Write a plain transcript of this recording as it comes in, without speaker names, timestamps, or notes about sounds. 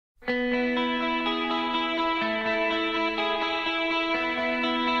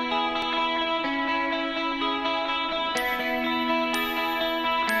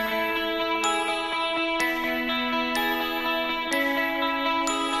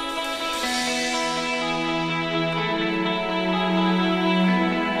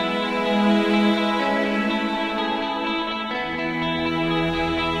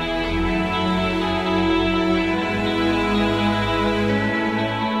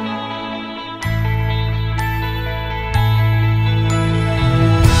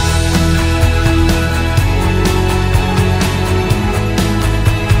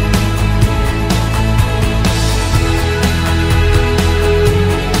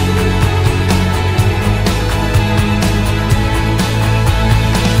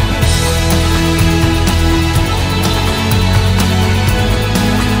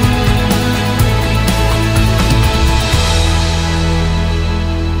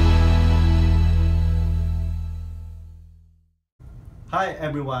Hi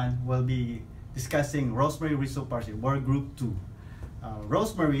everyone, we'll be discussing Rosemarie Rizzo Parse, Work Group 2.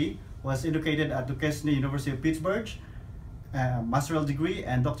 Rosemarie was educated at Duquesne University of Pittsburgh, master's degree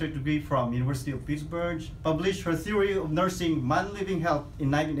and doctorate degree from University of Pittsburgh, published her theory of nursing Man Living Health in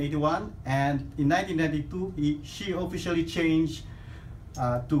 1981, and in 1992 she officially changed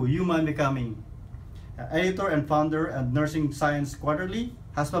to Human Becoming. Editor and founder of Nursing Science Quarterly,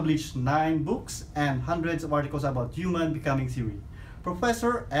 has published 9 books and hundreds of articles about human becoming theory.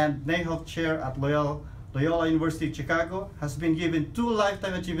 Professor and NAHOF Chair at Loyola University Chicago, has been given 2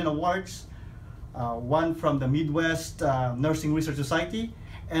 Lifetime Achievement Awards, one from the Midwest Nursing Research Society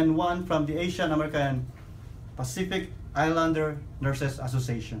and one from the Asian American Pacific Islander Nurses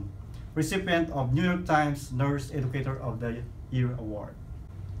Association. Recipient of New York Times Nurse Educator of the Year Award.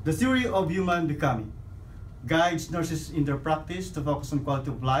 The theory of human becoming guides nurses in their practice to focus on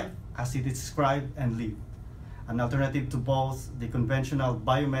quality of life as it is described and lived, an alternative to both the conventional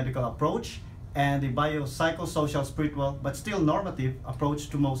biomedical approach and the biopsychosocial spiritual but still normative approach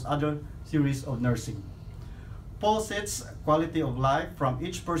to most other theories of nursing. Posits quality of life from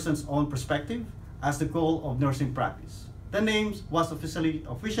each person's own perspective as the goal of nursing practice. The name was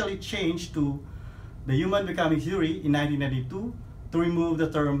officially changed to the Human Becoming Theory in 1992 to remove the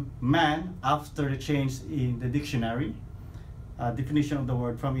term man after the change in the dictionary definition of the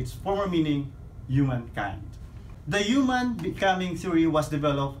word from its former meaning, humankind. The Human Becoming Theory was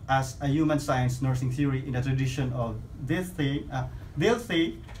developed as a human science nursing theory in the tradition of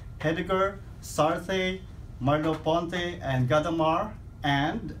Dilthey, Heidegger, Sartre, Merleau-Ponty, and Gadamer,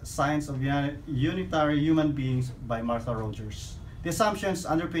 and Science of Unitary Human Beings by Martha Rogers. The assumptions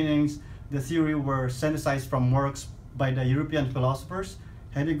underpinning the theory were synthesized from works by the European philosophers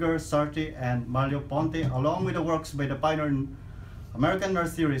Heidegger, Sartre, and Merleau-Ponty, along with the works by the pioneer American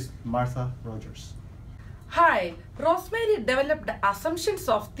nurse theorist Martha Rogers. Hi, Rosemarie developed the assumptions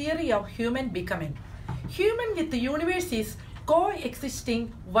of theory of human becoming. Human with the universe is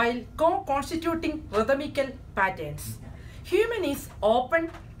coexisting while co-constituting rhythmical patterns. Human is open,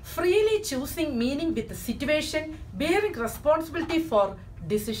 freely choosing meaning with the situation, bearing responsibility for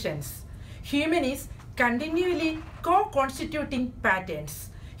decisions. Human is continually co-constituting patterns.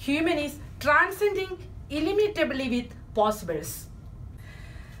 Human is transcending illimitably with possibles.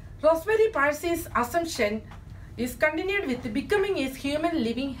 Rosemarie Parse's assumption is continued with becoming is human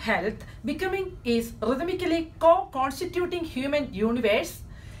living health, becoming is rhythmically co-constituting human universe,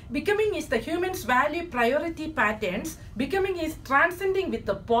 becoming is the human's value priority patterns, becoming is transcending with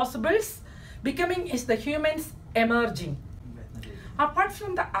the possibles, becoming is the human's emerging. Apart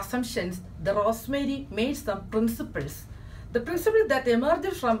from the assumptions, the Rosemarie made some principles. The principle that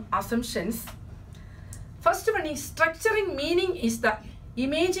emerged from assumptions, first one is structuring meaning is the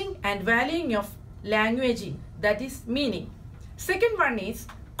imaging and valuing of languaging, that is meaning. Second one is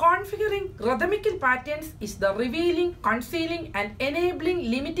configuring rhythmical patterns is the revealing, concealing and enabling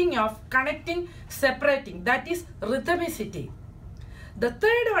limiting of connecting, separating, that is rhythmicity. The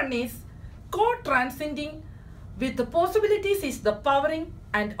third one is co-transcending with the possibilities is the powering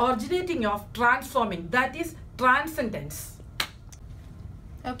and originating of transforming, that is transcendence.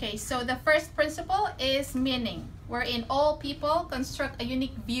 Okay, so the first principle is meaning, wherein all people construct a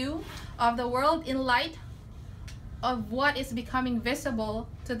unique view of the world in light of what is becoming visible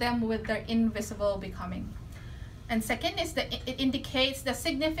to them with their invisible becoming. And second is that it indicates the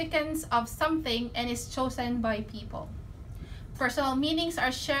significance of something and is chosen by people. Personal meanings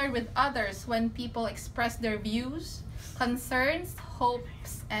are shared with others when people express their views, concerns,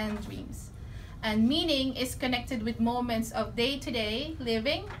 hopes, and dreams. And meaning is connected with moments of day-to-day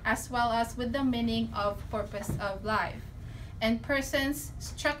living as well as with the meaning of purpose of life. And persons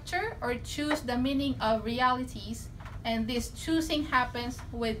structure or choose the meaning of realities, and this choosing happens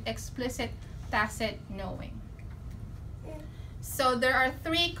with explicit tacit knowing. So there are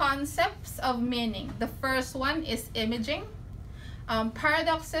 3 concepts of meaning. The first one is imaging.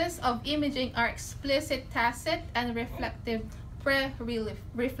 Paradoxes of imaging are explicit tacit and reflective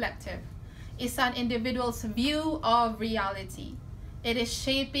pre-reflective. Is an individual's view of reality. It is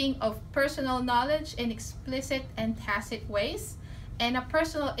shaping of personal knowledge in explicit and tacit ways, and a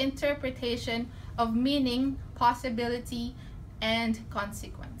personal interpretation of meaning, possibility, and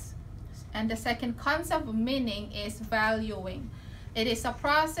consequence. And the second concept of meaning is valuing. It is a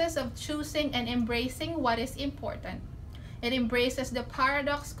process of choosing and embracing what is important. It embraces the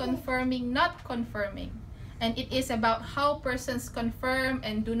paradox confirming, not confirming. And it is about how persons confirm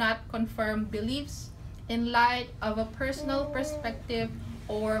and do not confirm beliefs in light of a personal perspective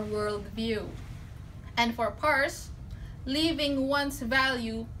or worldview. And for Parse, leaving one's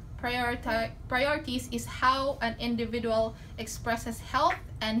value priorities is how an individual expresses health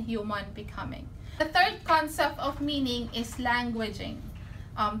and human becoming. The third concept of meaning is languaging.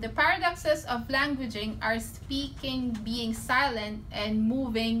 The paradoxes of languaging are speaking being silent and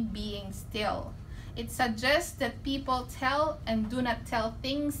moving being still. It suggests that people tell and do not tell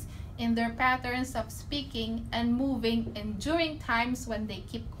things in their patterns of speaking and moving and during times when they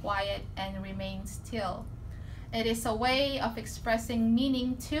keep quiet and remain still. It is a way of expressing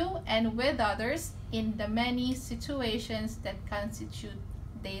meaning to and with others in the many situations that constitute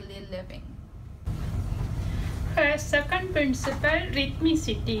daily living. Her second principle,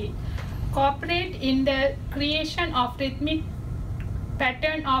 rhythmicity. Cooperate in the creation of rhythmic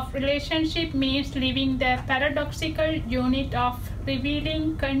pattern of relationship means living the paradoxical unit of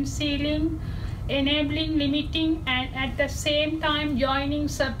revealing, concealing, enabling, limiting, and at the same time joining,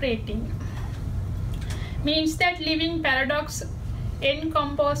 separating. Means that living paradox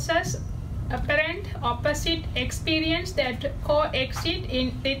encompasses apparent opposite experience that coexist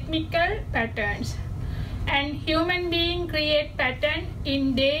in rhythmical patterns. And human beings create pattern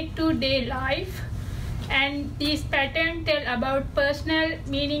in day-to-day life, and these patterns tell about personal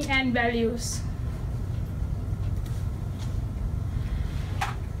meaning and values.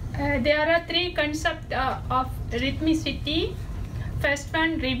 There are three concepts of rhythmicity. First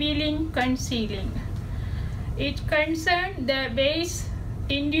one, revealing, concealing. It concerns the ways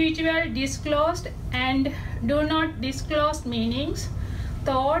individuals disclosed and do not disclose meanings,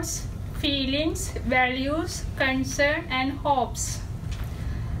 thoughts, feelings, values, concern, and hopes.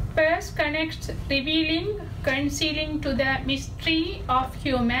 First connects revealing, concealing to the mystery of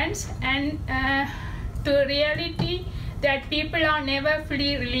humans and to reality that people are never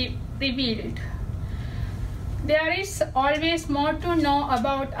fully revealed. There is always more to know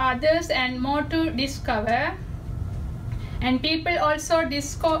about others and more to discover. And people also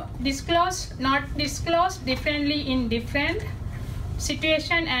disclose, not disclose differently in different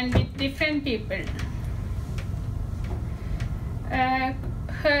situation and with different people.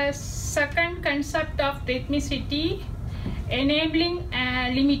 Her second concept of rhythmicity, enabling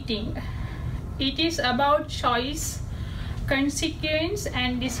and limiting. It is about choice, consequence,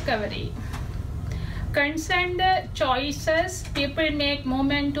 and discovery. Concern the choices people make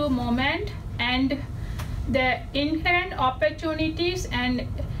moment to moment and the inherent opportunities and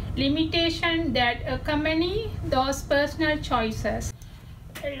limitations that accompany those personal choices.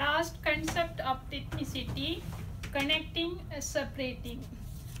 The last concept of rhythmicity, connecting, separating.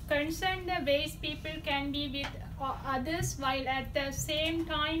 Concern the ways people can be with others while at the same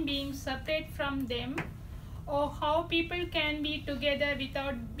time being separate from them, or how people can be together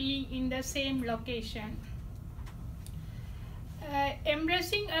without being in the same location.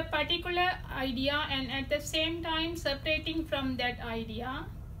 Embracing a particular idea and at the same time separating from that idea.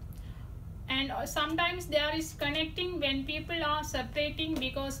 And sometimes there is connecting when people are separating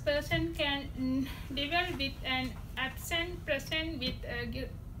because person can dwell with an absent present with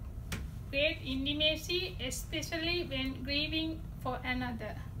great intimacy, especially when grieving for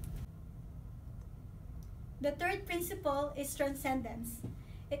another. The third principle is transcendence.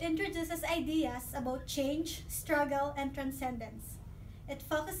 It introduces ideas about change, struggle, and transcendence. It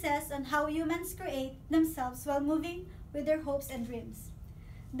focuses on how humans create themselves while moving with their hopes and dreams.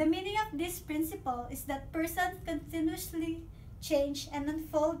 The meaning of this principle is that persons continuously change and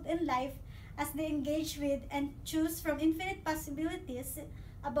unfold in life as they engage with and choose from infinite possibilities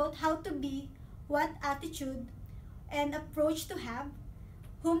about how to be, what attitude and approach to have,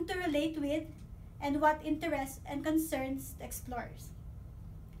 whom to relate with, and what interests and concerns to explore.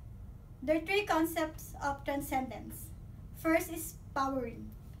 There are three concepts of transcendence. First is powering.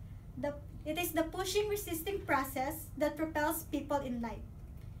 It is the pushing, resisting process that propels people in life.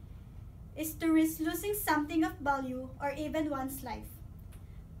 Is to risk losing something of value or even one's life.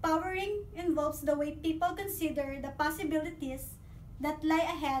 Powering involves the way people consider the possibilities that lie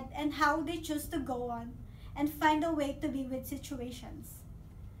ahead and how they choose to go on and find a way to be with situations.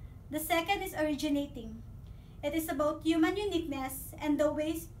 The second is originating. It is about human uniqueness and the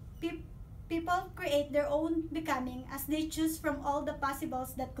ways people create their own becoming as they choose from all the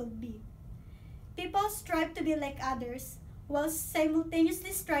possibles that could be. People strive to be like others while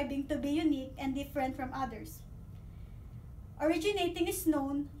simultaneously striving to be unique and different from others. Originating is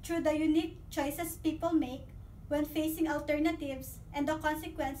known through the unique choices people make when facing alternatives and the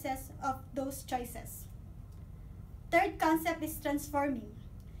consequences of those choices. Third concept is transforming.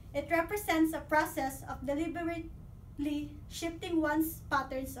 It represents a process of deliberately shifting one's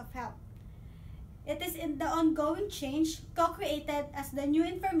patterns of health. It is in the ongoing change co-created as the new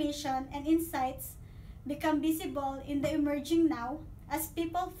information and insights become visible in the emerging now as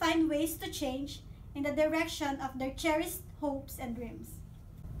people find ways to change in the direction of their cherished hopes and dreams.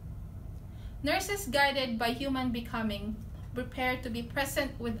 Nurses guided by human becoming prepare to be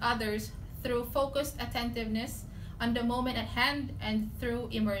present with others through focused attentiveness on the moment at hand and through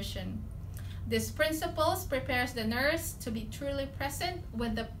immersion. These principles prepares the nurse to be truly present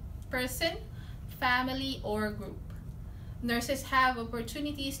with the person, family, or group. Nurses have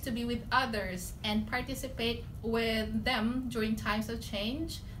opportunities to be with others and participate with them during times of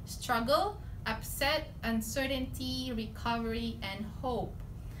change, struggle, upset, uncertainty, recovery, and hope.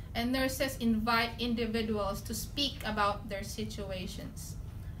 And nurses invite individuals to speak about their situations.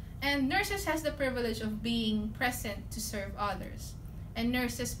 And nurses has the privilege of being present to serve others. And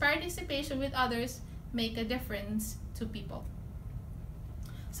nurses' participation with others make a difference to people.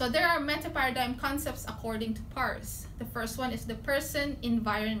 So there are meta-paradigm concepts according to Parse. The first one is the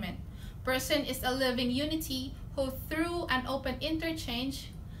person-environment. Person is a living unity who through an open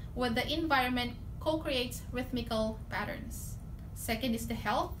interchange with the environment co-creates rhythmical patterns. Second is the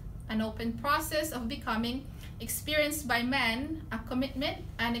health, an open process of becoming experienced by man, a commitment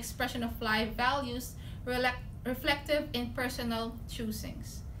and expression of life values reflective in personal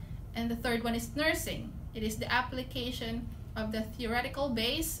choosings. And the third one is nursing. It is the application of the theoretical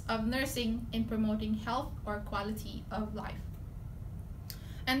base of nursing in promoting health or quality of life.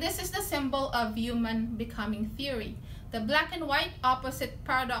 And this is the symbol of human becoming theory. The black and white opposite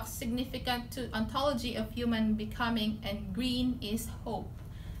paradox significant to ontology of human becoming, and green is hope.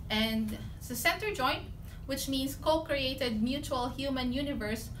 And the center joint, which means co-created mutual human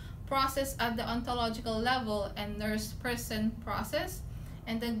universe, process at the ontological level and nurse-person process.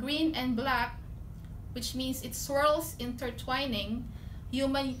 And the green and black, which means it swirls intertwining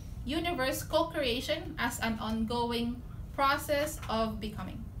human universe co-creation as an ongoing process of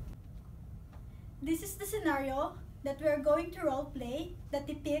becoming. This is the scenario that we are going to role play that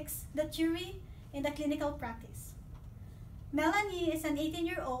depicts the theory in the clinical practice. Melanie is an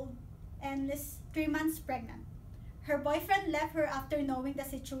 18-year-old and is 3 months pregnant. Her boyfriend left her after knowing the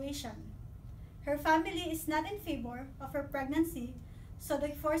situation. Her family is not in favor of her pregnancy, so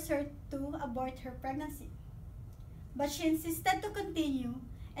they forced her to abort her pregnancy. But she insisted to continue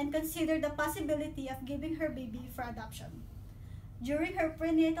and considered the possibility of giving her baby for adoption. During her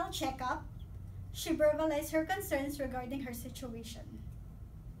prenatal checkup, she verbalized her concerns regarding her situation.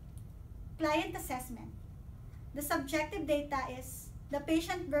 Client assessment. The subjective data is the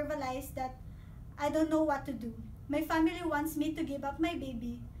patient verbalized that, "I don't know what to do. My family wants me to give up my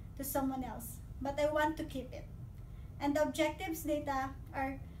baby to someone else, but I want to keep it." And the objectives data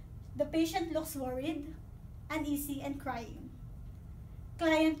are the patient looks worried, uneasy, and crying.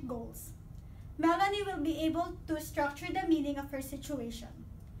 Client goals. Melanie will be able to structure the meaning of her situation.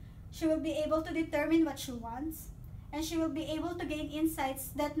 She will be able to determine what she wants, and she will be able to gain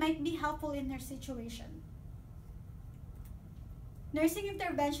insights that might be helpful in her situation. Nursing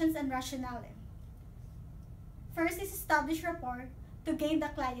interventions and rationale. First is establish rapport to gain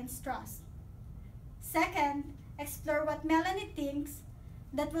the client's trust. Second, explore what Melanie thinks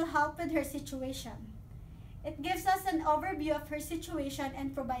that will help with her situation. It gives us an overview of her situation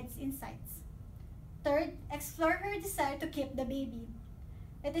and provides insights. Third, explore her desire to keep the baby.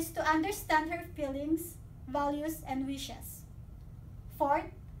 It is to understand her feelings, values, and wishes.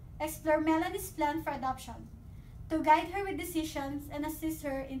 Fourth, explore Melanie's plan for adoption, to guide her with decisions and assist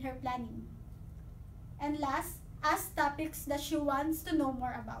her in her planning. And last, ask topics that she wants to know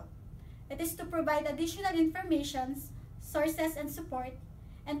more about. It is to provide additional information, sources, and support,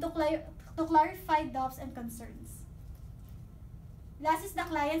 and to clarify doubts and concerns. Last is the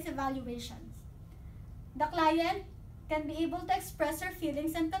client's evaluations. The client can be able to express her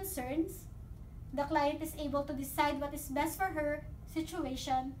feelings and concerns. The client is able to decide what is best for her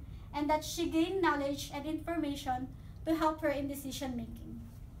situation, and that she gain knowledge and information to help her in decision making.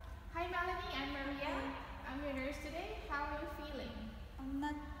 Hi Melanie, I'm Maria. I'm your nurse today. How are you feeling? I'm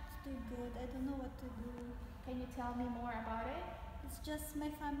not too good. I don't know what to do. Can you tell me more about it? It's just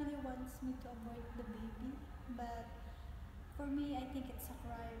my family wants me to abort the baby, but for me, I think it's a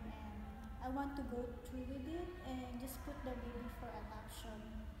crime, and I want to go through with it and just put the baby for adoption.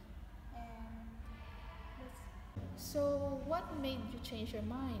 And that's, So what made you change your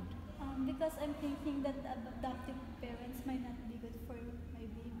mind? because I'm thinking that the adoptive parents might not be good for my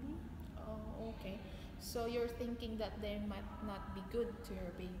baby. Oh, okay. So you're thinking that they might not be good to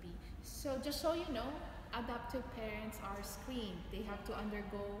your baby. So just so you know, adoptive parents are screened. They have to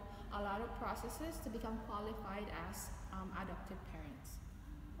undergo a lot of processes to become qualified as adoptive parents.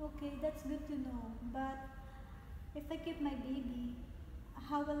 Okay, that's good to know. But if I keep my baby,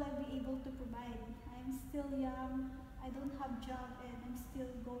 how will I be able to provide? I'm still young. I don't have job and I'm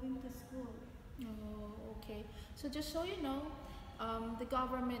still going to school. Oh, okay. So just so you know, the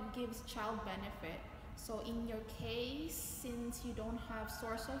government gives child benefit. So in your case, since you don't have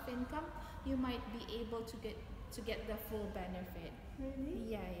source of income, you might be able to get the full benefit. Really?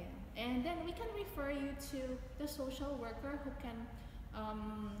 Yeah, yeah. And then we can refer you to the social worker who can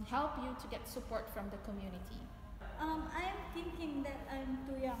help you to get support from the community. I'm thinking that I'm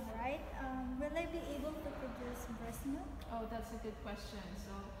too young, right? Will I be able to produce breast milk? Oh, that's a good question.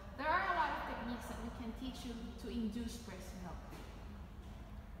 So there are a lot of techniques that we can teach you to induce breast milk.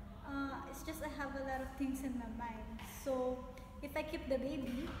 It's just I have a lot of things in my mind. So if I keep the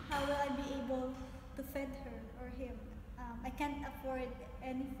baby, how will I be able to feed her or him? I can't afford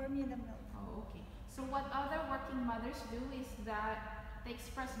any formula milk. Oh, okay. So what other working mothers do is that they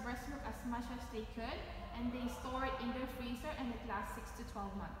express breast milk as much as they could, and they store it in their freezer, and it lasts 6 to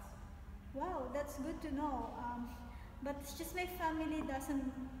 12 months. Wow, that's good to know. But it's just my family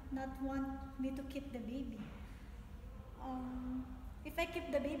doesn't not want me to keep the baby. If I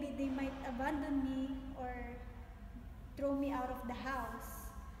keep the baby, they might abandon me or throw me out of the house.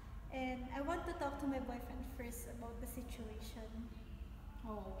 And I want to talk to my boyfriend first about the situation.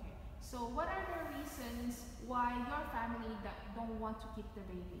 Oh, okay. So what are the reasons why your family don't want to keep the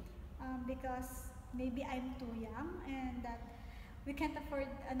baby? Because maybe I'm too young and that we can't afford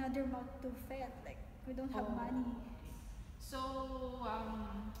another mouth to feed. Like we don't have money. So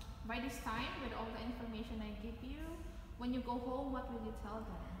by this time, with all the information I give you, when you go home, what will you tell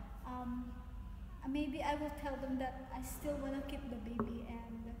them? Maybe I will tell them that I still want to keep the baby,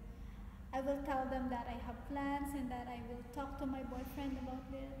 and I will tell them that I have plans and that I will talk to my boyfriend about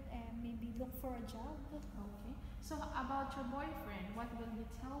it and maybe look for a job. Okay. So about your boyfriend, what will you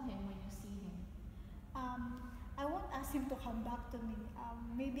tell him when you see him? I won't ask him to come back to me.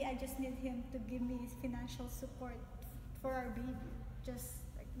 Maybe I just need him to give me financial support for our baby, just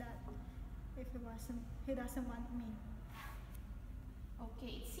like that. If he doesn't want me.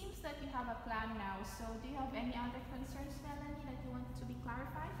 Okay, it seems that you have a plan now. So do you have any other concerns, Melanie, that you want to be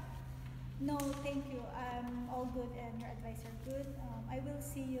clarified? No, thank you. I'm all good and your advice are good. I will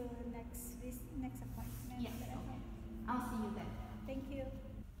see you next appointment. Yes, that I okay. have. I'll see you then. Thank you.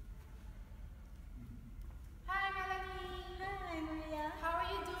 Hi, Melanie. Hi, Maria. How are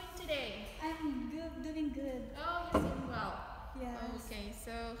you doing today? I'm good, doing good. Oh, you seem well. Yes. Okay,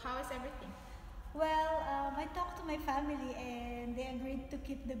 so how is everything? Well, I talked to my family and they agreed to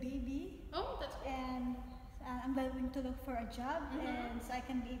keep the baby. Oh, that's good. And I'm going to look for a job and so I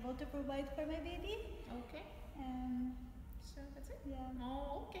can be able to provide for my baby. Okay. And So that's it? yeah.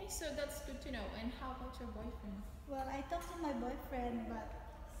 Oh, okay. So that's good to know. And how about your boyfriend? Well, I talked to my boyfriend, but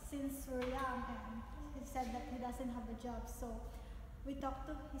since we're young and he said that he doesn't have a job, so we talked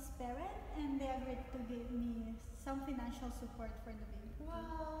to his parents and they agreed to give me some financial support for the baby.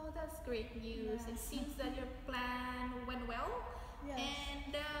 Wow, that's great news. Yeah. It seems that your plan went well. Yes.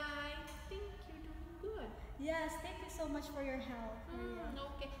 And I think you're doing good. Yes, thank you so much for your help. Maria.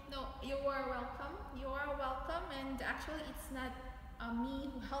 Okay. No, you are welcome. You are welcome. And actually, it's not me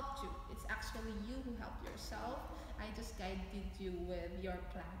who helped you. It's actually you who helped yourself. I just guided you with your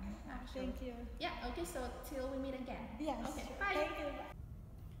plan. Actually. Thank you. Yeah. Okay. So till we meet again. Yes. Okay. Sure. Bye. Thank you.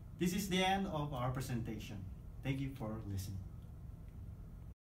 This is the end of our presentation. Thank you for listening.